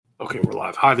Okay, we're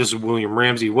live. Hi, this is William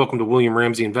Ramsey. Welcome to William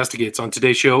Ramsey Investigates. On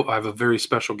today's show, I have a very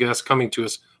special guest coming to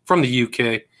us from the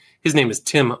UK. His name is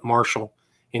Tim Marshall,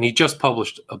 and he just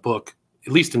published a book,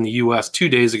 at least in the US, 2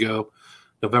 days ago,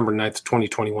 November 9th,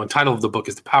 2021. Title of the book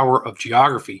is The Power of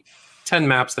Geography, 10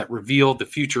 Maps That Reveal the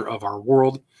Future of Our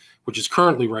World, which is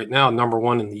currently right now number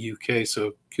one in the UK.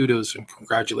 So kudos and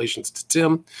congratulations to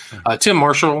Tim. Tim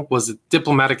Marshall was a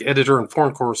diplomatic editor and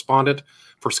foreign correspondent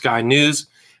for Sky News.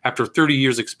 After 30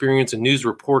 years' experience in news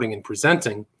reporting and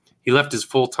presenting, he left his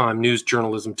full-time news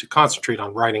journalism to concentrate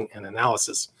on writing and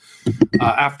analysis.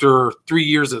 After 3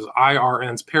 years as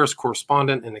IRN's Paris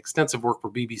correspondent and extensive work for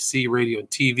BBC, radio, and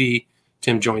TV,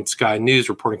 Tim joined Sky News,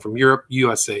 reporting from Europe,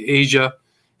 USA, Asia,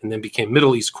 and then became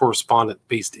Middle East correspondent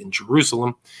based in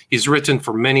Jerusalem. He's written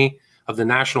for many of the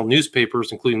national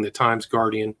newspapers, including the Times,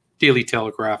 Guardian, Daily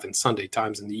Telegraph, and Sunday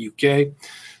Times in the UK.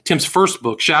 Tim's first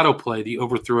book, Shadow Play, The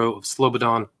Overthrow of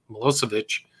Slobodan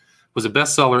Milosevic, was a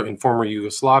bestseller in former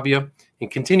Yugoslavia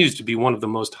and continues to be one of the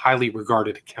most highly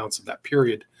regarded accounts of that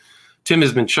period. Tim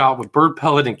has been shot with bird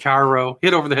pellet in Cairo,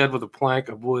 hit over the head with a plank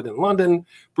of wood in London,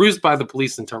 bruised by the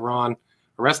police in Tehran,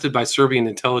 arrested by Serbian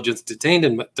intelligence, detained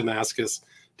in Damascus,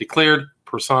 declared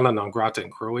persona non grata in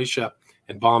Croatia,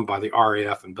 and bombed by the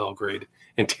RAF in Belgrade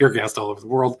and tear gassed all over the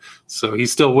world. So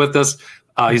he's still with us.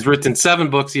 He's written 7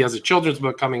 books. He has a children's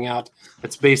book coming out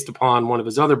that's based upon one of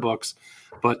his other books.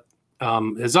 But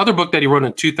his other book that he wrote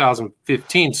in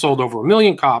 2015 sold over 1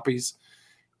 million copies.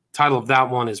 Title of that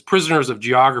one is Prisoners of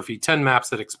Geography, 10 Maps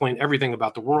That Explain Everything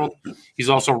About the World. He's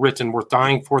also written Worth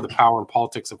Dying For, The Power and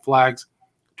Politics of Flags,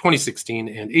 2016,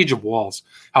 and Age of Walls,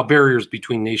 How Barriers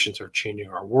Between Nations Are Changing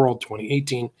Our World,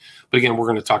 2018. But again, we're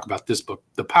going to talk about this book,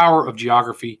 The Power of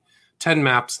Geography, 10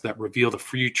 Maps That Reveal the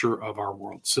Future of Our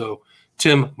World. So,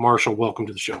 Tim Marshall, welcome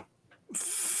to the show.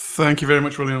 Thank you very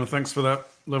much, William. Thanks for that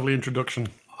lovely introduction.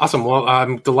 Awesome. Well,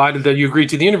 I'm delighted that you agreed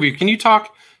to the interview. Can you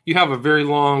talk, you have a very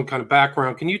long kind of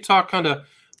background. Can you talk kind of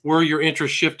where your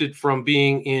interest shifted from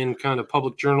being in kind of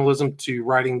public journalism to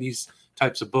writing these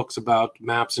types of books about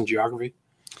maps and geography?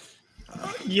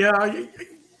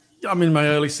 I'm in my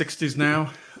early 60s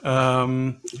now.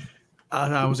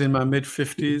 I was in my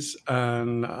mid-50s.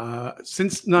 And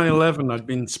since 9/11, I'd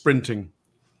been sprinting.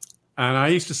 And I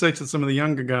used to say to some of the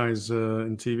younger guys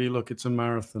in TV, look, it's a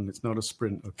marathon. It's not a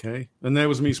sprint, okay? And there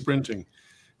was me sprinting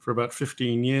for about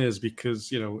 15 years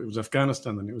because, it was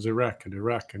Afghanistan, and it was Iraq, and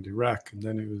and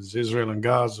then it was Israel and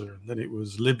Gaza, and then it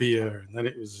was Libya, and then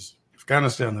it was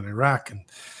Afghanistan and Iraq,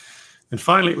 and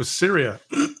finally it was Syria.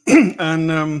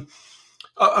 And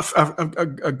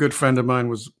a good friend of mine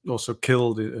was also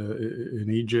killed in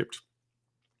Egypt,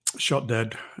 shot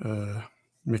dead,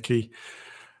 Mickey.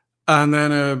 And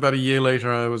then about a year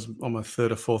later, I was on my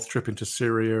 3rd or 4th trip into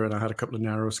Syria, and I had a couple of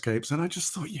narrow escapes. And I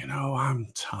just thought, I'm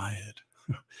tired.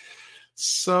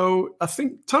 So I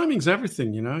think timing's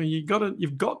everything. You've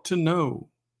got to know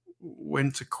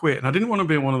when to quit. And I didn't want to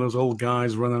be one of those old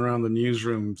guys running around the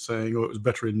newsroom saying, "Oh, it was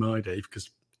better in my day," because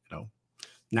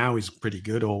now is pretty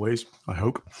good always, I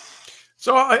hope.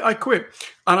 So I quit,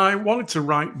 and I wanted to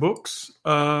write books.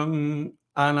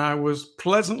 And I was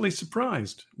pleasantly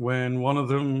surprised when one of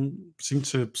them seemed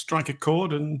to strike a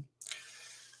chord, and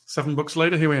 7 books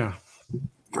later, here we are.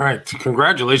 Right.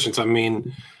 Congratulations. I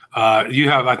mean, you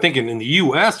have, I think in the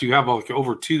U.S., you have like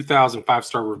over 2,000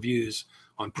 5-star reviews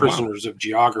on Prisoners of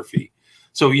Geography.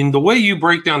 So in the way you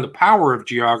break down the power of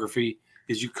geography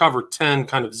is you cover 10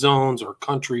 kind of zones or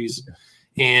countries.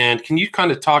 And can you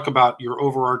kind of talk about your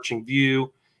overarching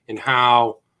view and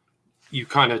how you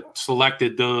kind of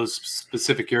selected those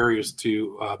specific areas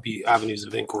to be avenues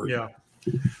of inquiry? Yeah.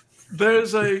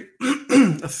 There's a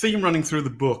theme running through the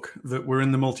book that we're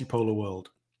in the multipolar world.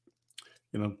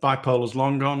 Bipolar's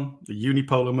long gone. The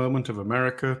unipolar moment of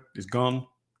America is gone,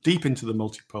 deep into the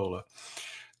multipolar.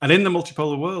 And in the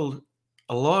multipolar world,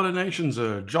 a lot of nations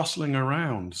are jostling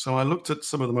around. So I looked at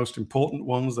some of the most important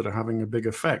ones that are having a big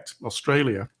effect.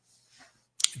 Australia,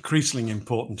 increasingly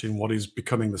important in what is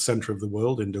becoming the center of the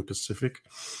world, Indo-Pacific.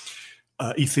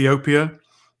 Ethiopia,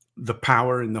 the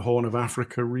power in the Horn of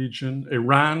Africa region.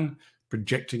 Iran,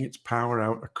 projecting its power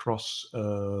out across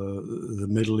the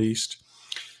Middle East.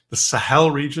 The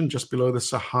Sahel region, just below the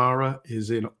Sahara, is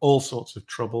in all sorts of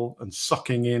trouble and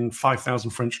sucking in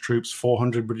 5,000 French troops,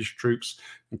 400 British troops,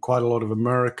 and quite a lot of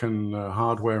American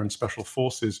hardware and special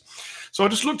forces. So I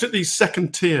just looked at these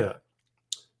second-tier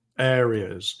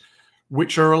areas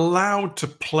which are allowed to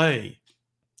play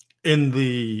in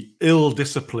the ill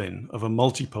discipline of a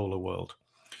multipolar world.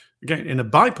 Again, in a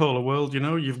bipolar world,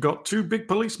 you've got 2 big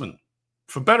policemen,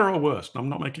 for better or worse. I'm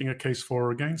not making a case for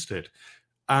or against it.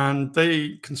 And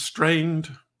they constrained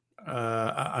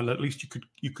and at least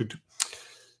you could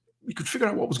figure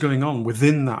out what was going on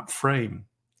within that frame.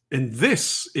 In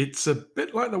this, it's a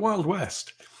bit like the Wild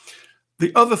West.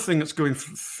 The other thing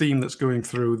theme that's going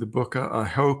through the book, I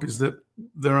hope, is that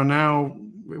there are now,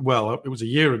 well, it was a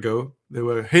year ago, there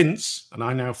were hints, and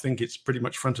I now think it's pretty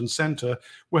much front and center.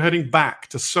 We're heading back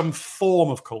to some form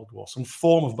of Cold War, some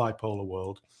form of bipolar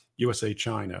world, USA,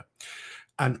 China,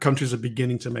 and countries are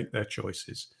beginning to make their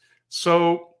choices.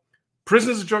 So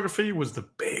prisoners of geography was the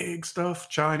big stuff: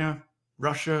 China,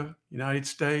 Russia, United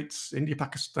States, India,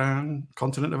 Pakistan,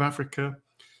 continent of Africa.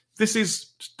 This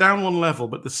is down one level,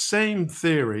 but the same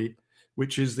theory,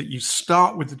 which is that you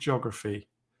start with the geography.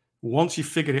 Once you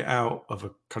figured it out of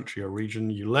a country or region,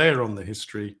 you layer on the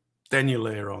history, then you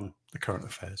layer on the current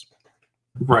affairs.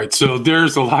 Right. So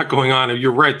there's a lot going on.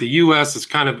 You're right. The U.S. is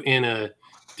kind of in a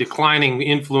declining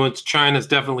influence. China's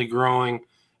definitely growing.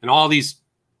 And all these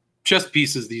chess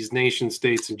pieces, these nation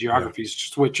states and geographies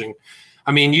switching.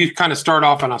 I mean, you kind of start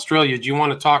off on Australia. Do you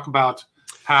want to talk about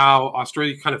how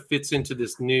Australia kind of fits into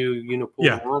this new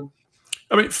unipolar world?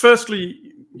 I mean,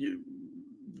 firstly,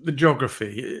 the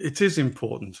geography, it is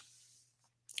important.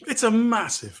 It's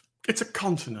it's a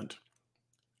continent,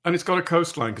 and it's got a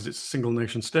coastline because it's a single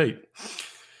nation state.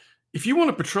 If you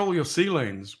want to patrol your sea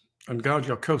lanes and guard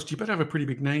your coast, you better have a pretty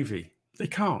big navy. They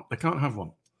can't have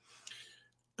one.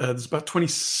 There's about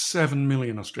 27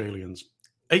 million Australians.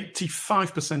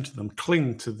 85% of them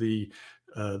cling to the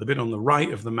bit on the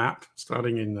right of the map,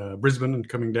 starting in Brisbane and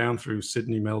coming down through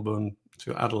Sydney, Melbourne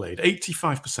to Adelaide.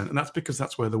 85%, and that's because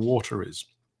that's where the water is.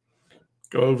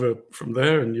 Go over from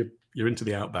there and you're into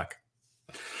the outback.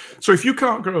 So if you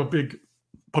can't grow a big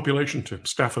population to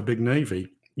staff a big navy,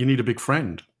 you need a big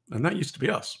friend, and that used to be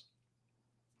us.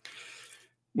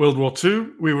 World War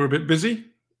II, we were a bit busy.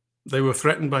 They were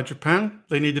threatened by Japan.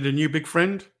 They needed a new big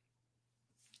friend.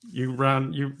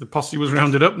 The posse was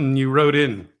rounded up and you rode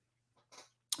in.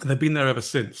 And they've been there ever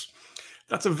since.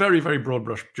 That's a very, very broad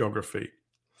brush geography.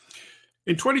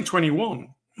 In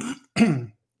 2021,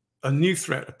 a new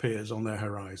threat appears on their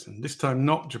horizon. This time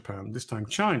not Japan, this time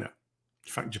China.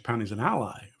 In fact, Japan is an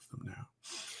ally of them now.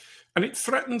 And it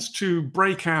threatens to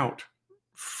break out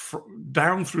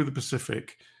down through the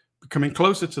Pacific, becoming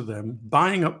closer to them,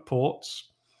 buying up ports,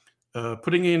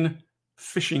 putting in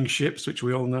fishing ships, which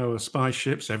we all know are spy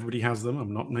ships. Everybody has them.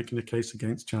 I'm not making a case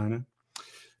against China.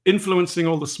 Influencing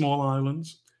all the small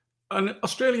islands. And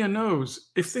Australia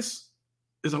knows if this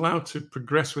is allowed to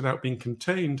progress without being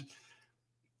contained,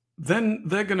 then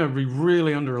they're going to be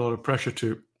really under a lot of pressure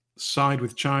to side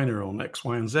with China on X,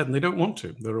 Y, and Z. And they don't want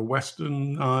to. They're a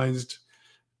westernized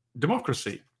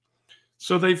democracy.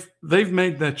 So they've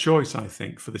made their choice, I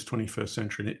think, for this 21st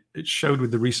century. And it showed with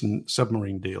the recent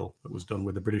submarine deal that was done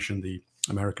with the British and the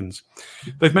Americans.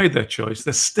 They've made their choice.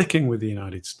 They're sticking with the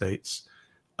United States.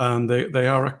 And they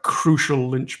are a crucial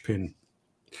linchpin.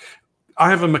 I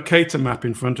have a Mercator map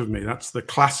in front of me. That's the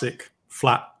classic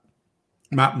flat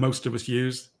map most of us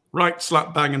use. Right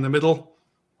slap bang in the middle,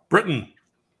 Britain.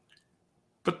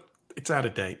 But it's out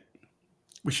of date.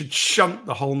 We should shunt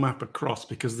the whole map across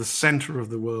because the center of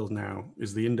the world now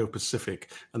is the Indo-Pacific,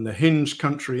 and the hinge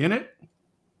country in it,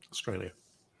 Australia.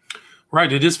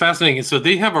 Right. It is fascinating. And so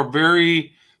they have a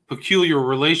very peculiar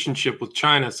relationship with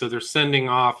China. So they're sending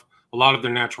off a lot of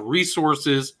their natural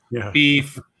resources,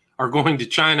 beef, are going to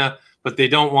China, but they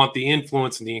don't want the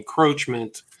influence and the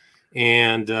encroachment.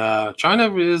 And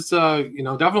China is,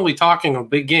 definitely talking a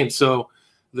big game. So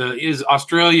is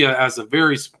Australia, as a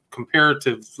very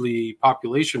comparatively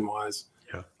population-wise,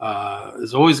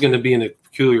 is always going to be in a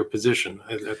peculiar position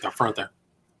at the front there.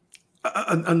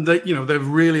 And they, they're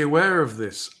really aware of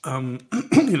this.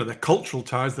 Their cultural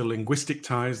ties, their linguistic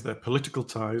ties, their political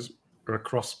ties are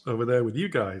across over there with you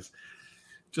guys.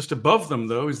 Just above them,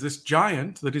 though, is this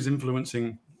giant that is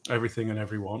influencing everything and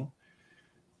everyone.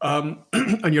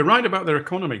 And you're right about their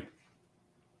economy.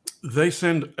 They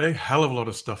send a hell of a lot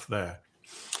of stuff there.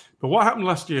 But what happened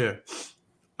last year?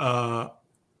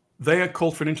 They had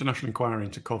called for an international inquiry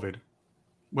into COVID.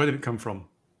 Where did it come from?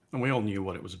 And we all knew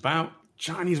what it was about.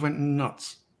 Chinese went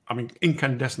nuts. I mean,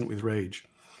 incandescent with rage.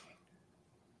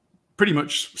 Pretty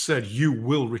much said, you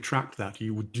will retract that.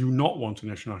 You do not want an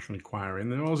international inquiry.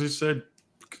 And the Aussies said,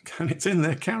 and it's in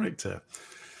their character.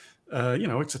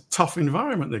 It's a tough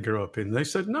environment they grew up in. They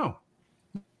said, no,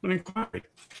 an inquiry.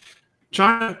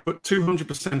 China put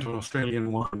 200% on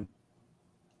Australian wine.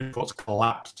 Imports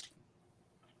collapsed.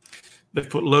 They've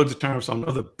put loads of tariffs on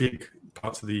other big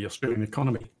parts of the Australian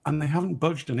economy, and they haven't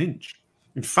budged an inch.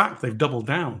 In fact, they've doubled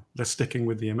down. They're sticking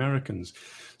with the Americans.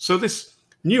 So this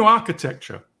new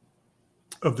architecture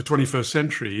of the 21st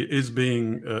century is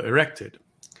being erected.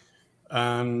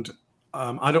 And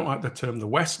I don't like the term the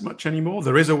West much anymore.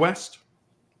 There is a West.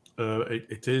 There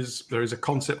is a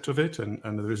concept of it, and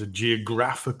there is a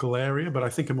geographical area. But I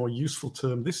think a more useful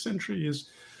term this century is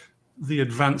the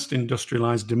advanced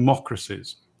industrialized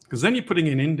democracies. Because then you're putting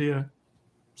in India,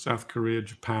 South Korea,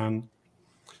 Japan,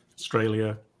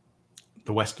 Australia,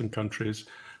 the Western countries.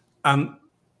 And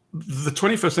the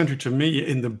 21st century, to me,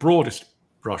 in the broadest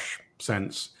brush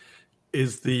sense,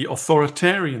 is the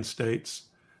authoritarian states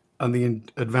and the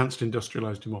advanced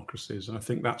industrialized democracies. And I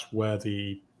think that's where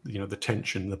the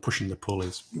tension, the push and the pull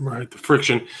is. Right, the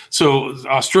friction. So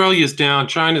Australia's down,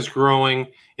 China's growing,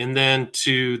 and then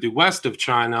to the west of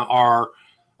China are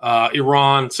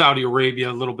Iran, Saudi Arabia,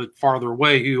 a little bit farther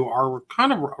away, who are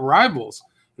kind of rivals.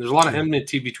 There's a lot of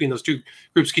enmity between those two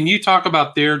groups. Can you talk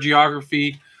about their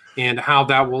geography and how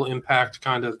that will impact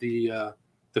kind of the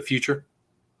future?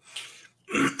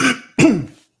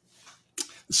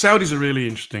 Saudis are really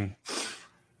interesting.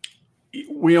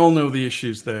 We all know the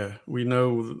issues there. We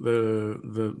know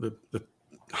the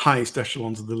highest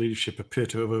echelons of the leadership appear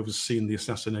to have overseen the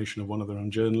assassination of one of their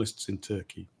own journalists in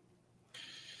Turkey.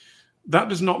 That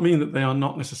does not mean that they are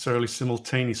not necessarily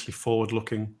simultaneously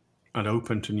forward-looking and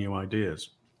open to new ideas.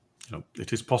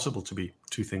 It is possible to be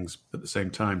two things at the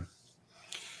same time.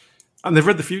 And they've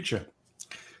read the future.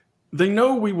 They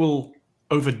know we will,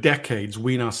 over decades,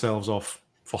 wean ourselves off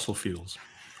fossil fuels.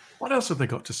 What else have they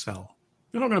got to sell?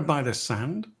 They're not going to buy their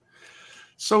sand.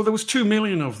 So there was 2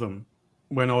 million of them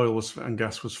when oil and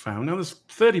gas was found. Now there's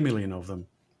 30 million of them.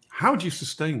 How do you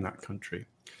sustain that country?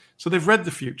 So they've read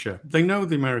the future. They know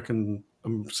the American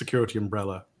security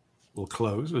umbrella will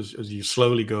close as you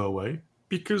slowly go away.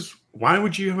 Because why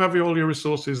would you have all your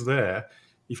resources there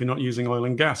if you're not using oil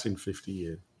and gas in 50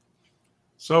 years?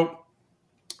 So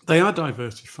they are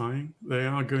diversifying. They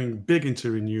are going big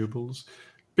into renewables,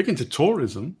 big into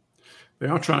tourism. They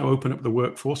are trying to open up the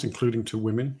workforce, including to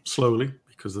women, slowly,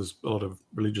 because there's a lot of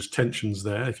religious tensions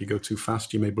there. If you go too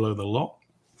fast, you may blow the lot.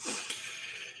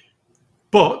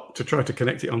 But to try to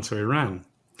connect it onto Iran,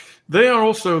 they are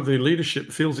also, the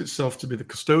leadership feels itself to be the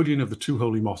custodian of the two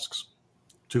holy mosques,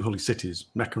 two holy cities,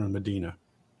 Mecca and Medina.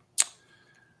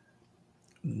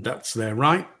 That's their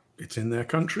right. It's in their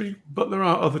country, but there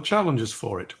are other challenges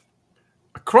for it.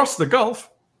 Across the Gulf,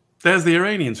 there's the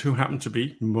Iranians, who happen to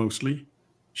be mostly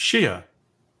Shia.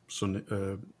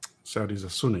 Saudis are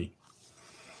Sunni.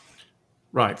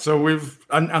 Right, so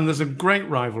and there's a great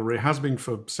rivalry, has been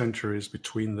for centuries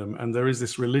between them, and there is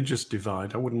this religious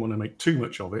divide. I wouldn't want to make too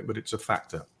much of it, but it's a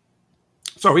factor.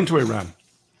 So into Iran.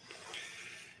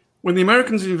 When the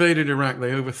Americans invaded Iraq,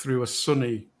 they overthrew a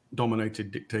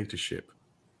Sunni-dominated dictatorship.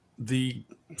 The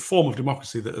form of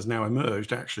democracy that has now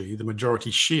emerged, actually, the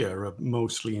majority Shia are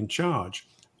mostly in charge.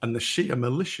 And the Shia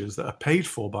militias that are paid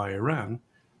for by Iran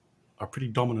are a pretty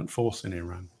dominant force in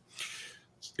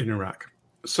Iraq.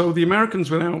 So the Americans,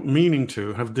 without meaning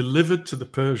to, have delivered to the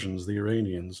Persians, the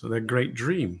Iranians, their great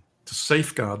dream to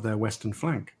safeguard their western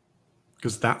flank.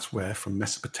 Because that's where, from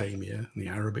Mesopotamia and the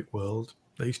Arabic world,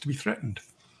 they used to be threatened.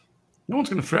 No one's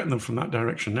going to threaten them from that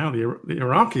direction now. The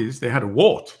Iraqis, they had a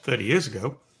war 30 years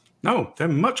ago. No, they're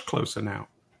much closer now.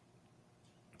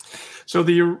 So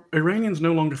the Iranians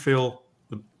no longer feel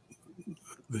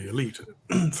the elite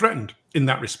threatened in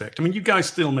that respect. I mean, you guys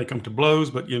still may come to blows,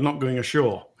 but you're not going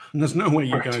ashore. And there's no way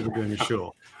you guys are going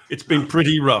ashore. It's been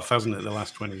pretty rough, hasn't it, the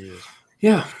last 20 years?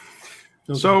 Yeah.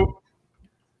 So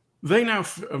they now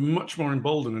are much more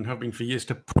emboldened and have been for years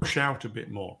to push out a bit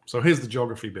more. So here's the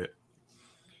geography bit.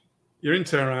 You're in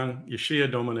Tehran, you're Shia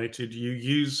dominated. You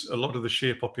use a lot of the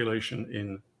Shia population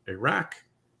in Iraq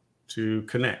to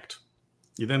connect.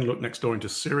 You then look next door into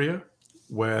Syria,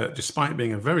 where despite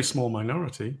being a very small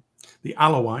minority, the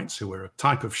Alawites, who are a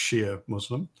type of Shia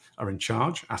Muslim, are in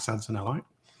charge. Assad's an Alawite.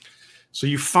 So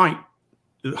you fight.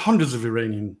 Hundreds of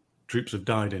Iranian troops have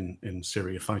died in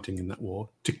Syria fighting in that war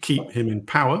to keep him in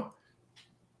power.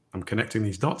 I'm connecting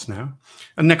these dots now.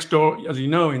 And next door, as you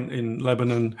know, in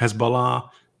Lebanon, Hezbollah,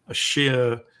 a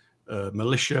Shia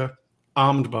militia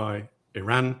armed by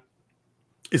Iran,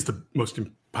 is the most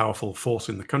powerful force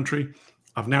in the country.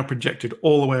 I've now projected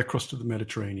all the way across to the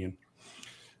Mediterranean.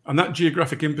 And that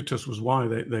geographic impetus was why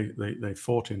they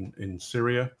fought in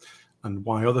Syria and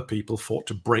why other people fought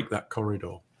to break that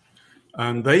corridor.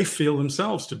 And they feel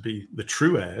themselves to be the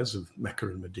true heirs of Mecca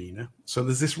and Medina. So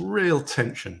there's this real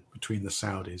tension between the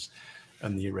Saudis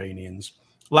and the Iranians.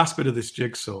 Last bit of this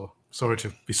jigsaw. Sorry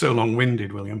to be so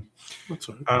long-winded, William. That's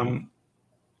all right.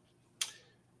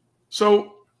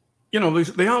 So,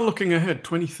 they are looking ahead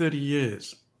 20, 30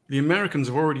 years. The Americans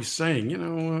are already saying,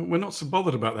 we're not so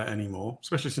bothered about that anymore,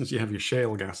 especially since you have your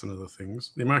shale gas and other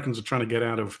things. The Americans are trying to get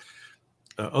out of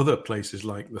other places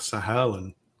like the Sahel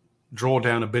and draw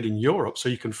down a bit in Europe so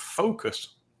you can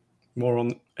focus more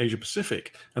on Asia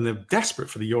Pacific. And they're desperate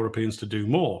for the Europeans to do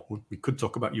more. We could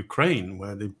talk about Ukraine,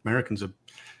 where the Americans are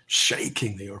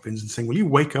shaking the Europeans and saying, will you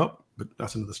wake up? But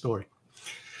that's another story.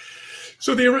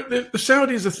 So the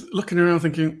Saudis are looking around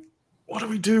thinking, what do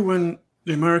we do when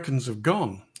the Americans have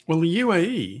gone? Well, the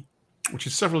UAE, which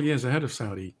is several years ahead of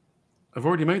Saudi, have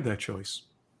already made their choice.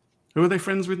 Who are they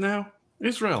friends with now?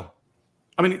 Israel.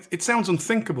 I mean, it sounds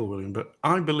unthinkable, William, but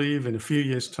I believe in a few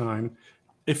years' time,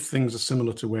 if things are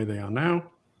similar to where they are now,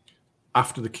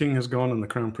 after the king has gone and the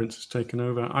crown prince has taken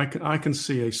over, I can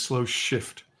see a slow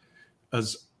shift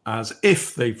as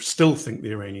if they still think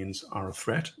the Iranians are a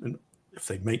threat. And if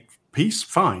they make peace,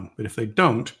 fine. But if they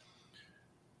don't,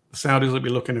 the Saudis will be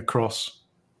looking across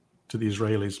to the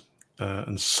Israelis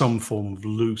and some form of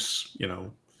loose,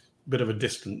 bit of a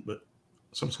distant, but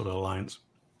some sort of alliance.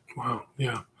 Wow.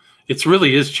 Yeah. It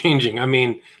really is changing. I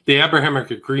mean, the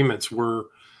Abrahamic agreements were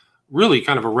really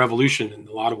kind of a revolution in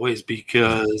a lot of ways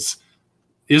because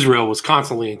Israel was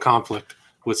constantly in conflict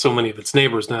with so many of its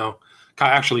neighbors. Now,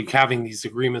 actually having these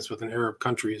agreements with an Arab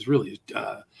country is really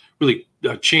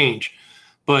a change.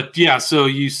 But yeah, so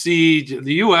you see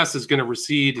the U.S. is going to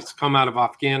recede. It's come out of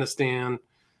Afghanistan,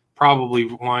 probably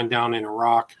wind down in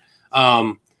Iraq.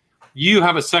 You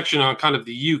have a section on kind of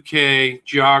the UK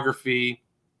geography,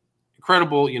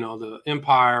 incredible, the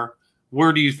empire.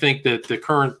 Where do you think that the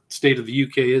current state of the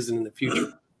UK is in the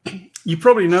future? You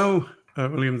probably know,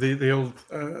 William, the old,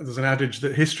 there's an adage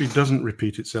that history doesn't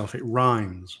repeat itself, it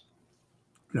rhymes.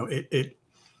 It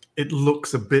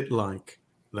looks a bit like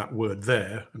that word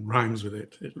there and rhymes with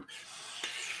it.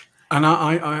 And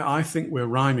I think we're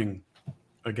rhyming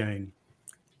again.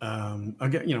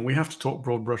 Again, we have to talk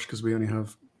broad brush because we only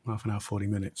have half an hour, 40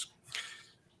 minutes.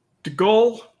 De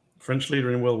Gaulle, French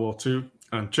leader in World War II,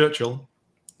 and Churchill,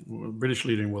 British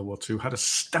leader in World War II, had a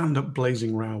stand-up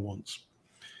blazing row once.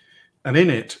 And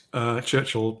in it,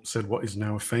 Churchill said what is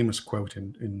now a famous quote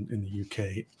in the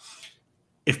UK.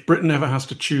 If Britain ever has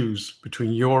to choose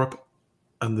between Europe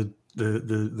and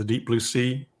the deep blue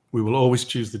sea, we will always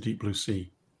choose the deep blue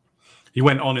sea. He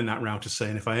went on in that row to say,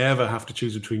 and if I ever have to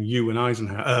choose between you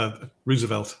and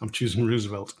Roosevelt, I'm choosing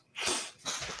Roosevelt.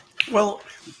 Well,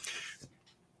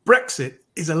 Brexit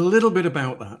is a little bit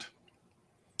about that.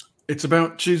 It's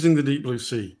about choosing the deep blue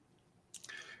sea,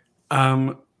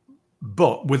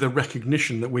 but with a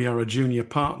recognition that we are a junior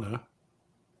partner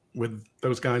with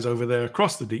those guys over there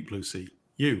across the deep blue sea.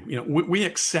 We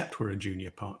accept we're a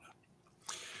junior partner.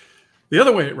 The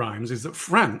other way it rhymes is that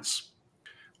France,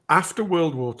 after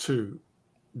World War II,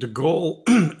 de Gaulle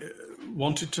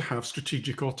wanted to have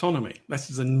strategic autonomy. This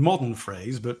is a modern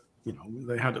phrase, but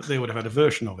they would have had a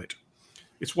version of it.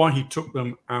 It's why he took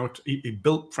them out. He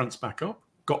built France back up,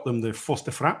 got them the force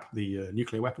de frappe, the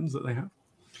nuclear weapons that they have,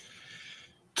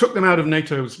 took them out of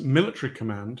NATO's military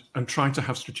command and tried to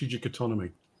have strategic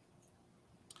autonomy.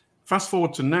 Fast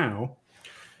forward to now,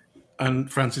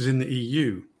 and France is in the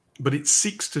EU, but it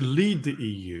seeks to lead the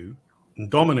EU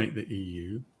and dominate the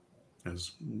EU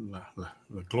as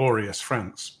the glorious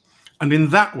France, and in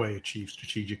that way achieve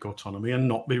strategic autonomy and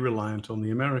not be reliant on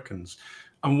the Americans.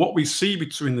 And what we see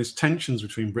between these tensions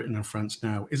between Britain and France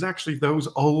now is actually those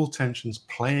old tensions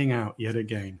playing out yet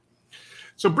again.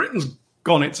 So Britain's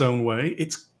gone its own way.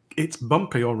 It's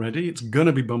bumpy already. It's going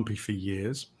to be bumpy for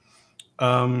years.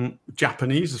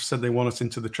 Japanese have said they want us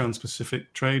into the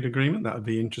Trans-Pacific Trade Agreement. That would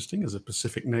be interesting as a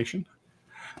Pacific nation.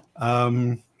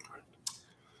 I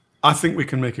think we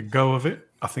can make a go of it.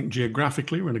 I think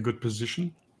geographically we're in a good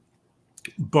position,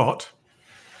 but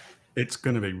it's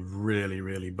going to be really,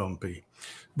 really bumpy.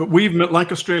 But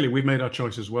like Australia, we've made our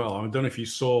choice as well. I don't know if you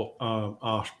saw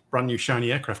our brand new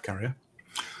shiny aircraft carrier.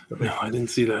 No, I didn't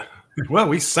see that. Well,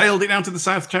 we sailed it down to the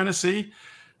South China Sea,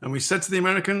 and we said to the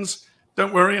Americans,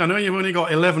 don't worry, I know you've only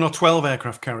got 11 or 12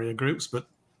 aircraft carrier groups, but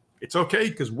it's okay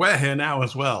because we're here now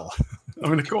as well. I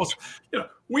mean, of course,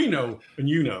 we know and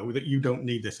you know that you don't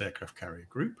need this aircraft carrier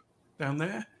group down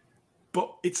there,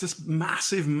 but it's this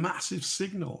massive, massive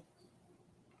signal.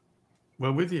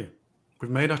 We're with you.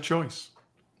 We've made our choice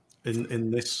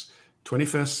in this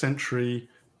 21st century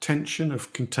tension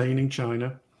of containing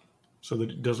China so that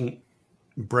it doesn't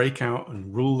break out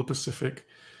and rule the Pacific.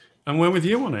 And we're with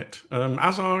you on it,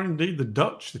 as are indeed the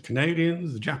Dutch, the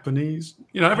Canadians, the Japanese.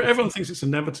 Everyone thinks it's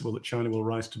inevitable that China will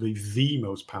rise to be the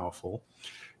most powerful.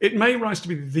 It may rise to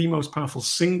be the most powerful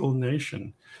single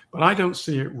nation, but I don't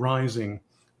see it rising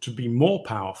to be more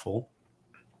powerful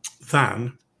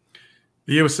than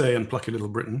the USA and plucky little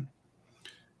Britain,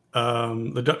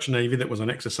 the Dutch Navy that was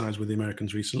on exercise with the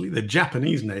Americans recently, the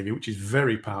Japanese Navy, which is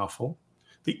very powerful,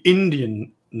 the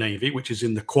Indian Navy, which is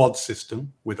in the Quad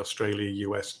system with Australia,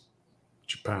 US,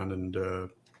 Japan, and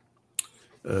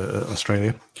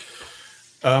Australia.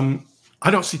 I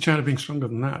don't see China being stronger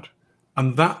than that.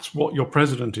 And that's what your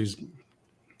president is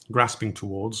grasping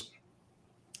towards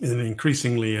in an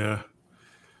increasingly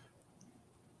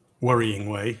worrying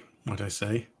way, might I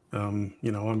say.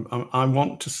 I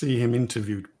want to see him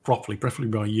interviewed properly,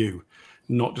 preferably by you,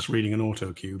 not just reading an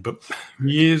auto cue. But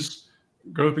he is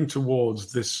groping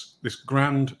towards this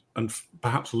grand and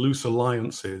perhaps loose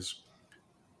alliances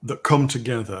that come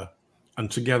together, and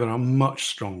together are much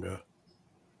stronger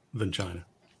than China.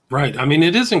 Right. I mean,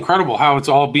 it is incredible how it's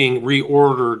all being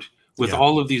reordered with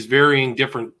all of these varying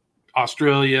different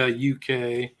Australia,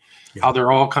 UK, how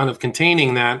they're all kind of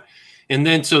containing that. And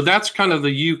then, so that's kind of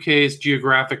the UK's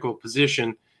geographical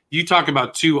position. You talk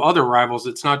about two other rivals.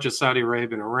 It's not just Saudi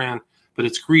Arabia and Iran, but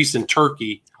it's Greece and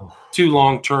Turkey, two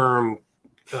long-term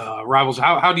rivals.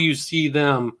 How do you see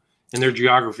them and their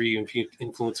geography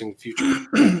influencing the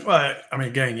future? Well, I mean,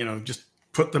 again, just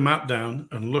put the map down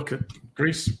and look at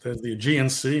Greece. There's the Aegean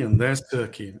Sea and there's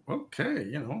Turkey.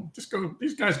 Okay,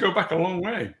 these guys go back a long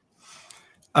way.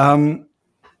 And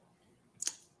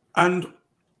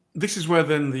this is where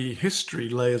then the history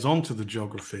layers onto the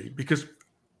geography, because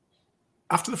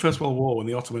after the First World War, when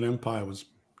the Ottoman Empire was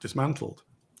dismantled,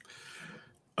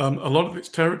 a lot of its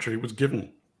territory was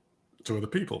given to other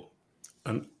people,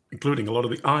 and including a lot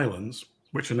of the islands,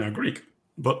 which are now Greek,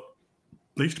 but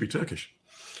they used to be Turkish.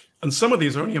 And some of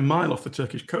these are only a mile off the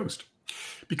Turkish coast.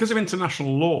 Because of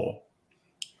international law,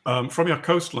 from your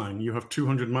coastline, you have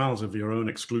 200 miles of your own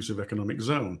exclusive economic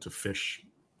zone to fish,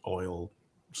 oil,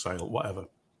 sail, whatever.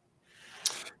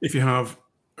 If you have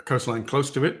a coastline close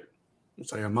to it,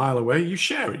 say a mile away, you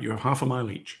share it. You have half a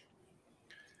mile each.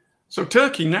 So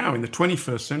Turkey now, in the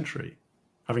 21st century,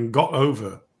 having got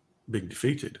over being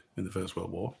defeated in the First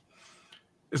World War,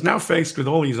 is now faced with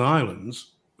all these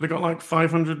islands. They've got like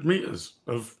 500 meters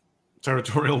of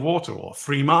territorial water, or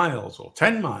 3 miles, or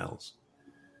 10 miles.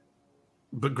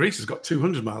 But Greece has got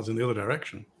 200 miles in the other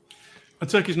direction. And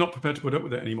Turkey's not prepared to put up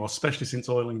with it anymore, especially since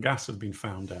oil and gas have been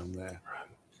found down there.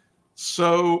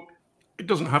 So it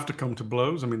doesn't have to come to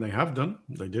blows. I mean, they have done.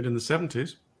 They did in the 70s.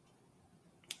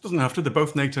 It doesn't have to. They're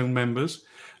both NATO members.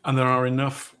 And there are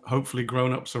enough, hopefully,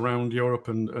 grown-ups around Europe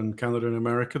and Canada and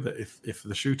America that if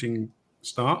the shooting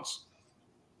starts,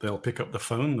 they'll pick up the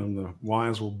phone and the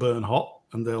wires will burn hot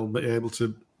and they'll be able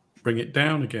to bring it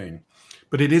down again.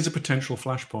 But it is a potential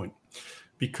flashpoint,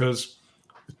 because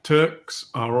the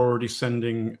Turks are already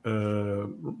sending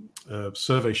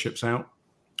survey ships out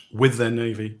with their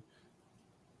navy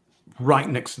right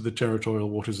next to the territorial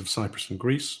waters of Cyprus and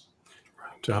Greece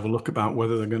to have a look about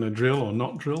whether they're going to drill or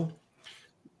not drill.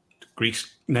 The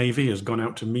Greece Navy has gone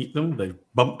out to meet them. They've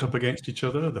bumped up against each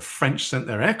other. The French sent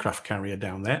their aircraft carrier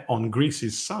down there on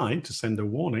Greece's side to send a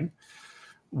warning.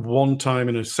 One time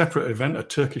in a separate event, a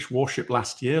Turkish warship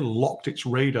last year locked its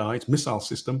radar, its missile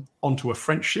system, onto a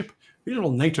French ship. These are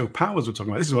all NATO powers we're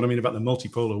talking about. This is what I mean about the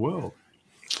multipolar world.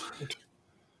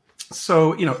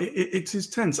 So, it is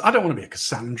tense. I don't want to be a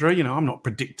Cassandra. I'm not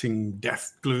predicting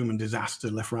death, gloom, and disaster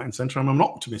left, right, and center. I'm an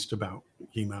optimist about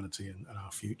humanity and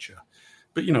our future.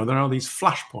 But, there are these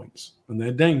flashpoints, and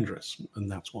they're dangerous, and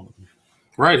that's one of them.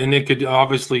 Right, and it could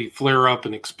obviously flare up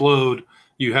and explode.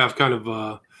 You have kind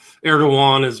of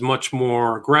Erdogan is much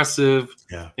more aggressive,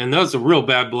 and there's a real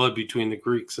bad blood between the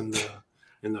Greeks and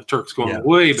the Turks going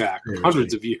way back,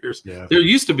 hundreds of years. Yeah. There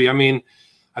used to be,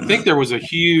 I think there was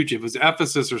it was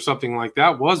Ephesus or something like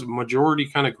that, was majority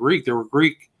kind of Greek. There were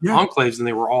Greek enclaves, and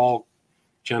they were all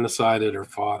genocided or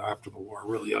fought after the war.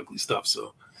 Really ugly stuff.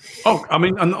 So,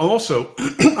 and also,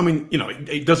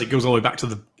 it goes all the way back to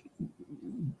the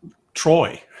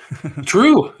Troy.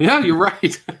 True. Yeah, you're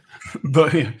right.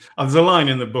 But there's a line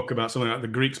in the book about something like the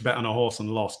Greeks bet on a horse and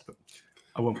lost, but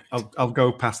I won't. I'll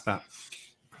go past that.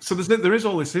 So there is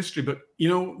all this history, but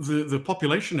the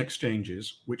population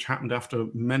exchanges, which happened after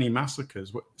many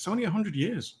massacres, it's only 100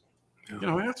 years.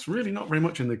 Yeah. That's really not very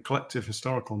much in the collective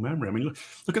historical memory. I mean,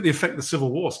 look at the effect the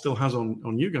Civil War still has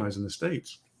on you guys in the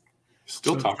States.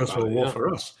 Still talk about Civil War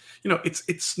for us.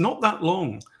 It's not that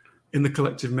long in the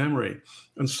collective memory,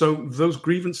 and so those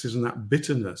grievances and that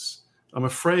bitterness, I'm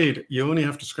afraid you only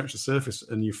have to scratch the surface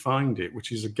and you find it,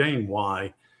 which is again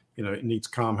why it needs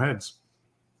calm heads.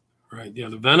 Right. Yeah.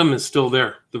 The venom is still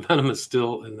there. The venom is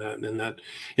still in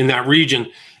that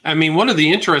region. I mean, one of the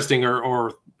interesting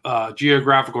or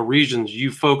geographical regions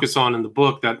you focus on in the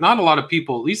book that not a lot of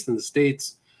people, at least in the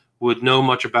States, would know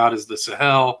much about is the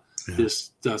Sahel,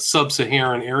 this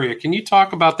sub-Saharan area. Can you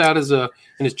talk about that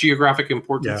in its geographic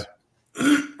importance?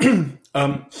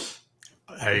 Yeah.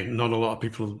 Hey, not a lot of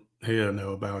people here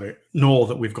know about it, nor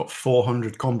that we've got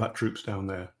 400 combat troops down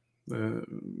there.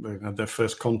 They had their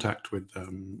first contact with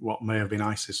what may have been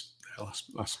ISIS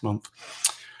last month.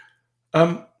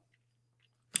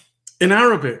 In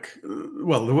Arabic,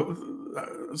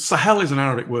 Sahel is an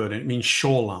Arabic word, and it means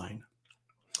shoreline.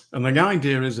 And the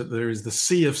idea is that there is the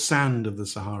sea of sand of the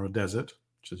Sahara Desert,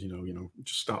 which is,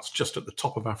 just starts just at the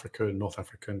top of Africa in North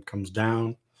Africa and comes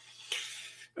down.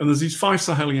 And there's these 5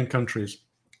 Sahelian countries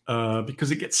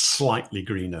because it gets slightly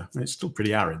greener. It's still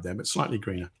pretty arid there, but slightly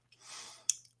greener.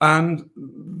 And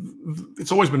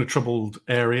it's always been a troubled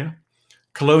area.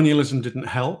 Colonialism didn't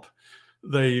help.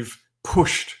 They've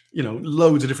pushed,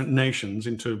 loads of different nations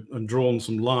into and drawn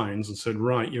some lines and said,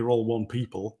 right, you're all one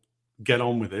people, get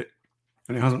on with it.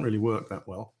 And it hasn't really worked that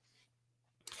well.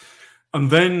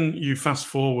 And then you fast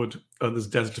forward, there's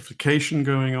desertification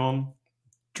going on,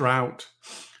 drought.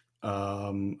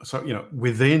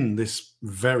 Within this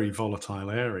very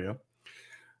volatile area.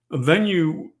 And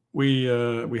then we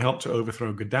helped to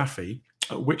overthrow Gaddafi,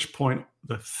 at which point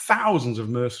the thousands of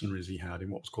mercenaries he had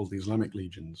in what was called the Islamic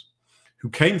Legions, who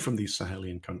came from these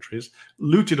Sahelian countries,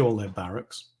 looted all their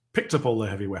barracks, picked up all their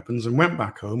heavy weapons and went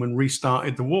back home and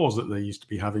restarted the wars that they used to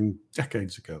be having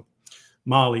decades ago.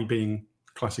 Mali being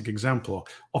a classic example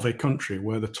of a country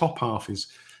where the top half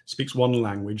speaks one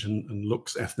language and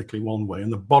looks ethnically one way,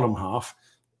 and the bottom half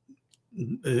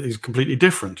is completely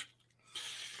different.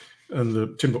 And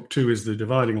the Timbuktu is the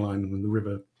dividing line and the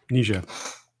river Niger.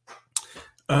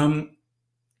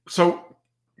 So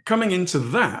coming into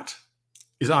that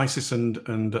is ISIS and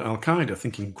Al-Qaeda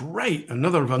thinking, great,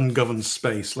 another ungoverned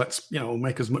space. Let's,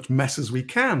 make as much mess as we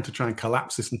can to try and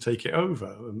collapse this and take it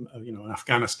over. In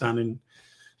Afghanistan,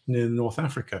 near North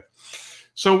Africa.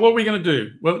 So what are we going to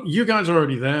do? Well, you guys are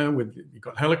already there. You've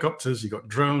got helicopters, you've got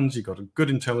drones, you've got a good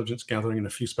intelligence gathering and a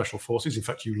few special forces. In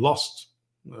fact, you lost,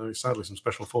 sadly, some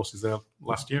special forces there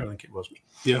last year, I think it was.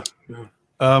 Yeah.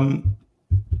 And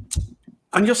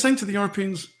you're saying to the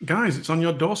Europeans, guys, it's on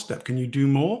your doorstep. Can you do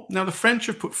more? Now, the French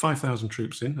have put 5,000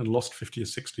 troops in and lost 50 or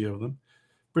 60 of them.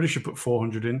 British have put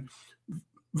 400 in.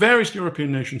 Various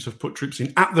European nations have put troops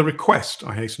in at the request,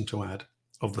 I hasten to add,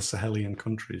 of the Sahelian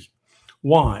countries.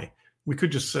 Why? We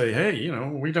could just say, hey,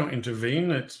 we don't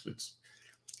intervene. It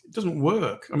doesn't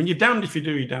work. I mean, you're damned if you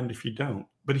do, you're damned if you don't.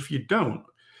 But if you don't,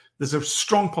 there's a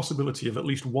strong possibility of at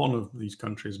least one of these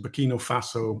countries, Burkina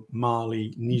Faso,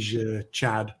 Mali, Niger,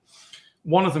 Chad,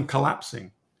 one of them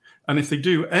collapsing. And if they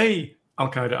do,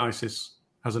 Al-Qaeda, ISIS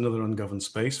has another ungoverned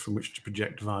space from which to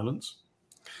project violence.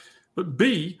 But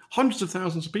B, hundreds of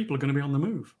thousands of people are going to be on the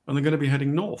move, and they're going to be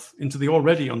heading north into the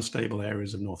already unstable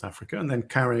areas of North Africa and then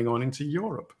carrying on into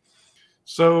Europe.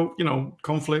 So,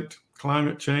 conflict,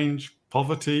 climate change,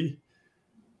 poverty,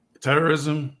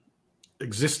 terrorism,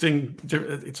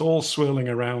 it's all swirling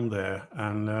around there.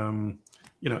 And,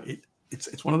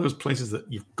 it's one of those places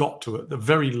that you've got to, at the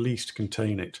very least,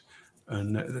 contain it.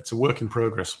 And it's a work in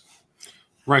progress.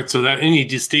 Right. So that any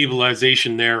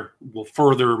destabilization there will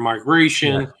further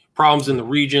migration, problems in the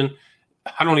region.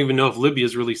 I don't even know if Libya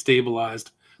is really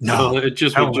stabilized. No, it would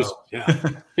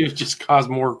just cause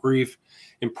more grief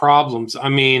and problems. I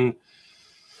mean,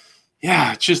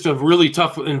 it's just a really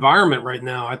tough environment right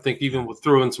now. I think even with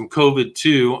throwing some COVID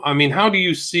too. I mean, how do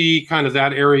you see kind of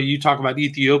that area? You talk about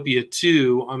Ethiopia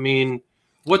too. I mean,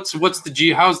 how's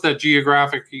that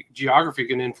geography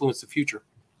going to influence the future?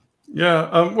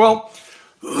 Yeah.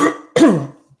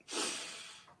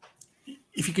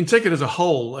 If you can take it as a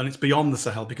whole, and it's beyond the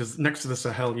Sahel, because next to the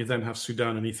Sahel, you then have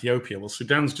Sudan and Ethiopia. Well,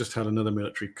 Sudan's just had another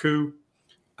military coup,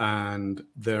 and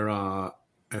there are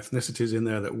ethnicities in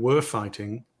there that were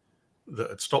fighting, that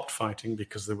had stopped fighting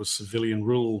because there was civilian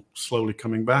rule slowly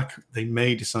coming back. They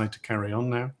may decide to carry on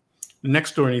now.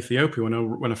 Next door in Ethiopia,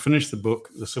 when I finished the book,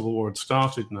 the civil war had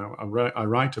started now. I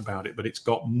write about it, but it's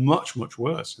got much, much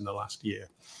worse in the last year.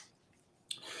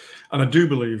 And I do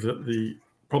believe that the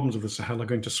problems of the Sahel are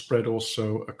going to spread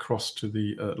also across to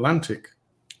the Atlantic,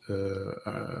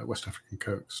 West African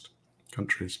coast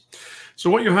countries. So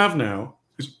what you have now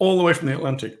is all the way from the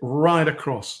Atlantic right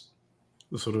across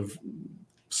the sort of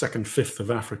second fifth of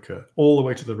Africa, all the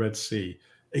way to the Red Sea,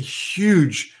 a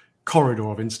huge corridor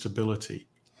of instability.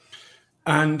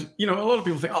 And, a lot of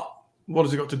people think, what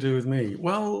has it got to do with me?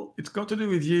 Well, it's got to do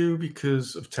with you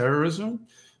because of terrorism.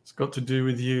 It's got to do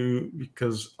with you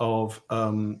because of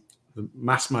the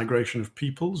mass migration of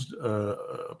peoples,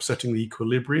 upsetting the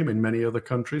equilibrium in many other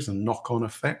countries and knock-on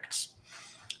effects.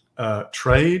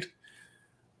 Trade.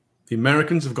 The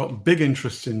Americans have got big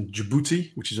interests in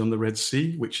Djibouti, which is on the Red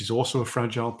Sea, which is also a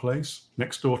fragile place.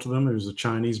 Next door to them is a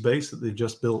Chinese base that they've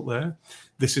just built there.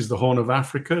 This is the Horn of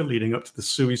Africa leading up to the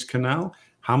Suez Canal.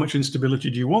 How much instability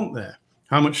do you want there?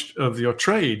 How much of your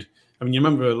trade? I mean, you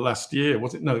remember last year,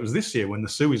 was it? No, it was this year when the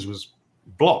Suez was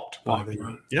blocked by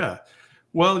the, yeah.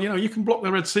 Well, you can block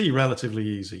the Red Sea relatively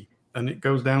easy. And it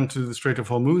goes down to the Strait of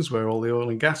Hormuz, where all the oil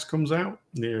and gas comes out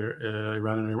near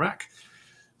Iran and Iraq.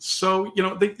 So,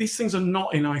 these things are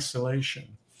not in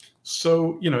isolation.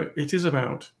 So, it is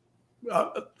about,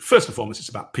 first and foremost, it's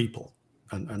about people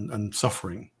and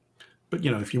suffering. But,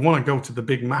 if you want to go to the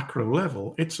big macro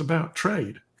level, it's about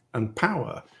trade and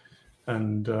power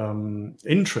and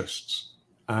interests.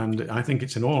 And I think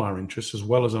it's in all our interests, as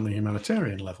well as on a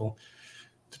humanitarian level,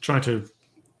 to try to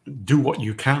do what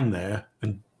you can there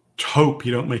and hope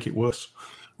you don't make it worse.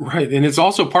 Right. And it's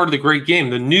also part of the great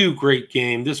game, the new great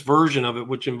game, this version of it,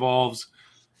 which involves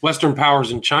Western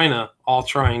powers in China all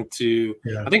trying to,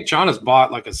 I think China's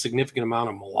bought like a significant amount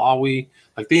of Malawi.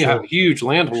 Like they have huge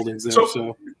land holdings there.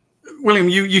 So William,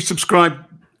 you subscribe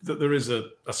that there is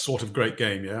a sort of great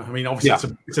game, yeah? I mean,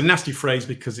 obviously it's a nasty phrase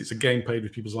because it's a game played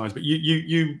with people's lives, but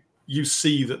you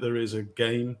see that there is a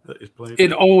game that is played?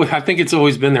 I think it's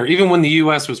always been there. Even when the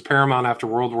U.S. was paramount after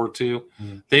World War II,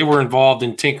 they were involved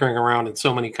in tinkering around in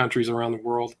so many countries around the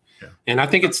world. Yeah. And I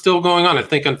think it's still going on. I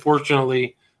think,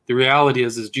 unfortunately, the reality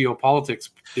is geopolitics.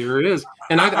 There it is.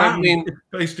 And I mean, it's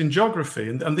based in geography.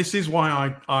 And this is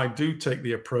why I do take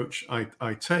the approach I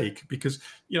take, because,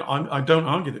 I don't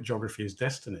argue that geography is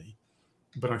destiny,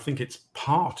 but I think it's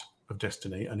part of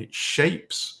destiny and it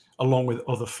shapes along with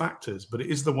other factors, but it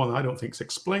is the one I don't think is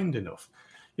explained enough.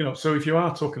 So if you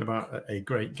are talking about a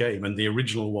great game, and the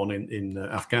original one in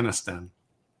Afghanistan,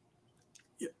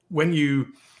 when you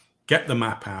get the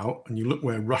map out and you look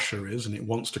where Russia is and it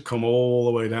wants to come all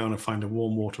the way down and find a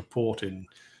warm water port in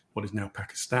what is now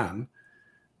Pakistan,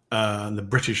 and the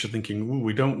British are thinking,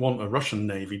 we don't want a Russian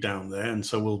navy down there, and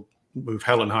so we'll move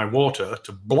hell and high water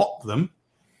to block them.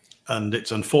 And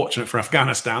it's unfortunate for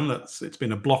Afghanistan that it's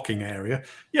been a blocking area.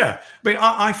 Yeah, but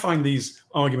I find these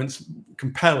arguments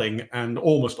compelling and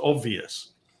almost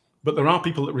obvious. But there are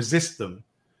people that resist them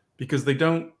because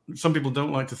some people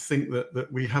don't like to think that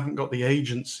we haven't got the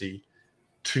agency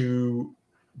to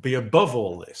be above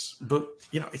all this. But,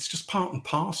 it's just part and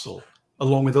parcel,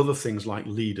 along with other things like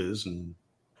leaders and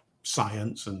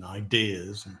science and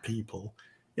ideas and people.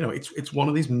 It's one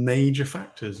of these major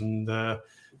factors. And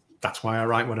that's why I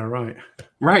write what I write.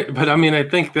 Right. But I mean, I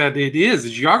think that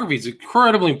geography is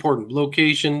incredibly important.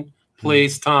 Location,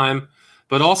 place, time,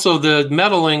 but also the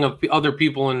meddling of other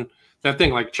people and that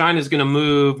thing. Like China's going to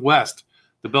move west.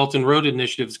 The Belt and Road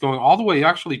Initiative is going all the way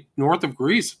actually north of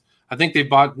Greece. I think they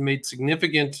made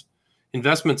significant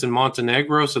investments in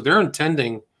Montenegro. So they're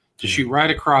intending to shoot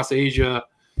right across Asia.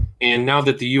 And now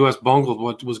that the U.S. bungled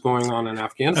what was going on in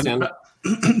Afghanistan.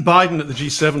 Biden at the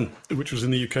G7, which was in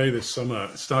the UK this summer,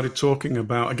 started talking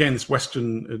about, again, this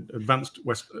advanced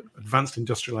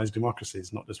industrialized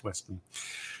democracies, not just Western,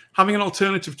 having an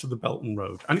alternative to the Belt and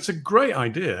Road. And it's a great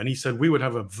idea. And he said we would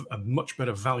have a much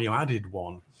better value-added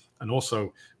one, and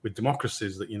also with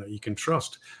democracies that, you can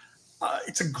trust.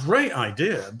 It's a great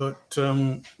idea, but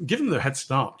given the head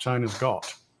start China's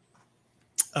got,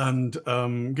 and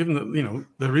given that,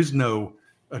 there is no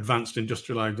advanced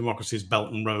industrialized democracies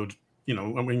Belt and Road,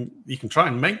 you can try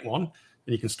and make one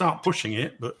and you can start pushing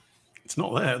it, but it's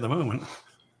not there at the moment.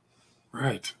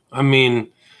 Right. I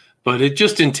mean, but it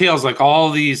just entails like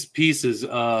all these pieces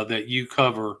that you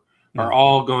cover are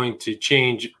all going to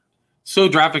change so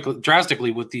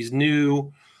drastically with these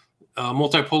new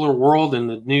multipolar world and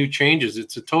the new changes.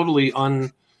 It's a totally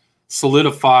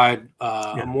unsolidified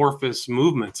amorphous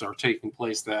movements are taking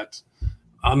place that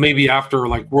maybe after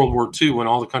like World War II, when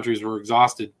all the countries were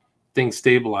exhausted, things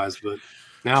stabilized, but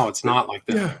now it's not like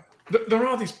that. Yeah, there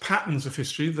are these patterns of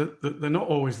history that they're not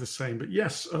always the same. But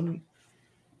yes,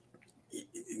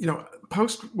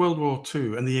 post World War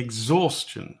II and the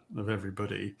exhaustion of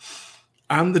everybody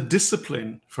and the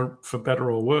discipline, for better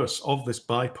or worse, of this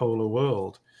bipolar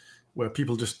world where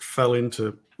people just fell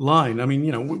into line. I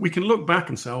mean, we can look back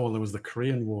and say, oh, well, there was the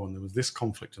Korean War and there was this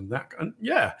conflict and that. And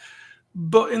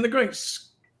but in the great,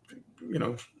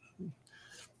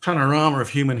 panorama of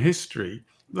human history,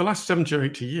 the last 70 or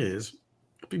 80 years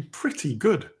have been pretty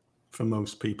good for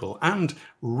most people and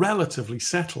relatively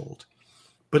settled.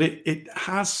 But it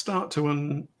has started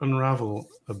to unravel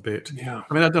a bit. Yeah.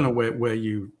 I mean, I don't know where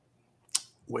you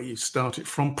started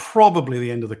from. Probably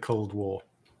the end of the Cold War.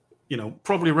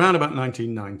 Probably around about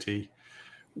 1990,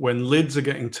 when lids are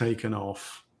getting taken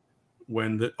off,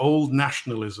 when the old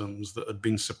nationalisms that had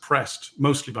been suppressed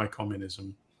mostly by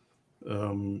communism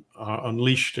are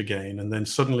unleashed again. And then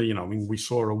suddenly, we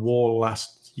saw a war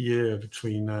last year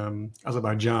between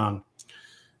Azerbaijan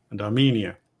and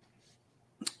Armenia.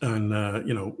 And,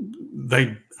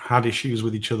 they had issues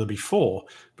with each other before,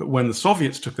 but when the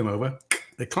Soviets took them over,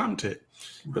 they clamped it.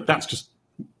 But that's just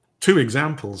 2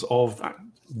 examples of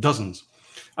dozens.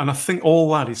 And I think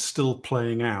all that is still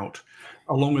playing out,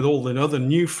 along with all the other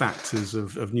new factors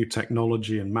of new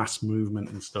technology and mass movement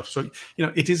and stuff. So,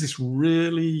 it is this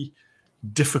really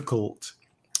difficult,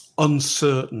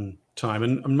 uncertain time.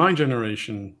 And my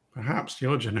generation, perhaps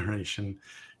your generation,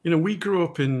 we grew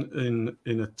up in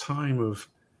a time of,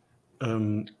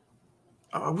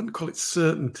 I wouldn't call it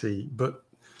certainty, but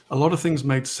a lot of things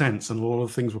made sense and a lot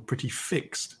of things were pretty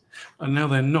fixed. And now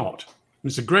they're not. And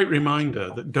it's a great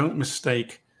reminder that don't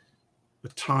mistake the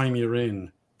time you're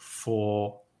in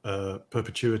for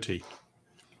perpetuity.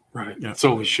 Right. Yeah. It's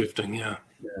always shifting. Yeah.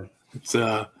 It's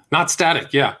not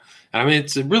static. Yeah. I mean,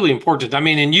 it's really important. I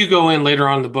mean, and you go in later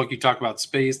on in the book, you talk about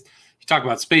space. You talk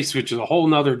about space, which is a whole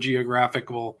nother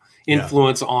geographical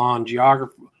influence on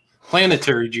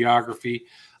planetary geography.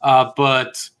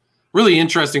 But really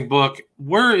interesting book.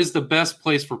 Where is the best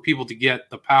place for people to get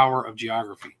The Power of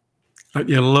Geography? At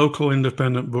your local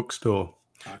independent bookstore.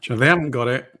 Gotcha. If they haven't got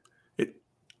it,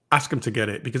 ask them to get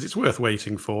it, because it's worth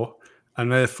waiting for,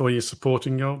 and therefore you're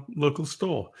supporting your local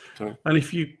store. Okay. And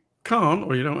if you can't,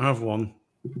 or you don't have one,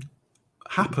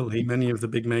 happily, many of the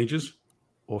big majors,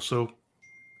 also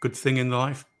good thing in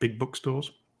life, big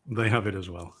bookstores, they have it as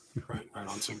well. Right on.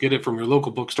 So get it from your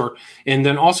local bookstore. And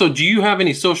then also, do you have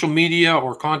any social media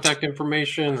or contact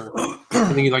information or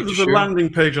anything you'd like to share? There's a landing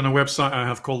page on a website I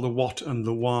have called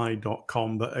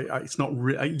thewhatandthewhy.com, but it's not.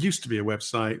 It used to be a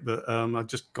website, but I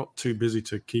just got too busy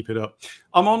to keep it up.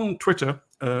 I'm on Twitter,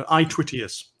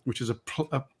 iTwittius, which is a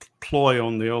ploy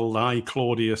on the old I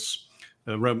Claudius,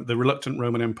 the reluctant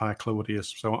Roman Empire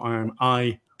Claudius. So I am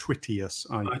iTwittius.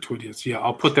 iTwittius. Yeah,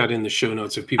 I'll put that in the show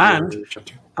notes if people and want to reach out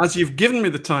to you. As you've given me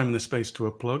the time and the space to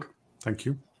plug, thank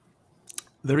you.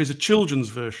 There is a children's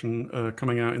version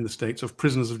coming out in the States of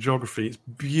Prisoners of Geography. It's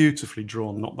beautifully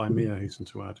drawn, not by me, I hasten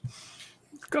to add.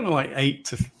 It's kind of like 8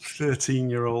 to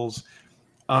 13-year-olds.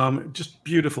 Just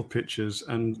beautiful pictures,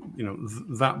 and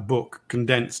that book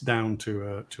condensed down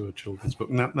to a children's book.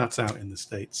 And that's out in the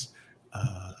States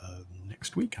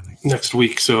next week, I think. Next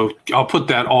week. So I'll put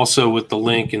that also with the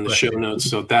link in the show notes.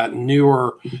 So that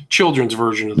newer children's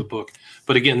version of the book.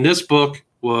 But again, this book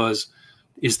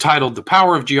is titled The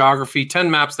Power of Geography,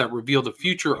 10 Maps That Reveal the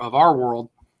Future of Our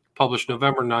World, published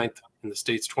November 9th in the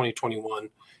States 2021.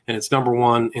 And it's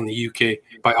 #1 in the UK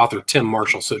by author Tim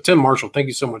Marshall. So Tim Marshall, thank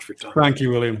you so much for your time. Thank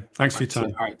you, William. Thanks for your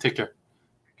time. All right, take care.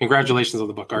 Congratulations on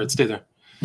the book. All right, stay there.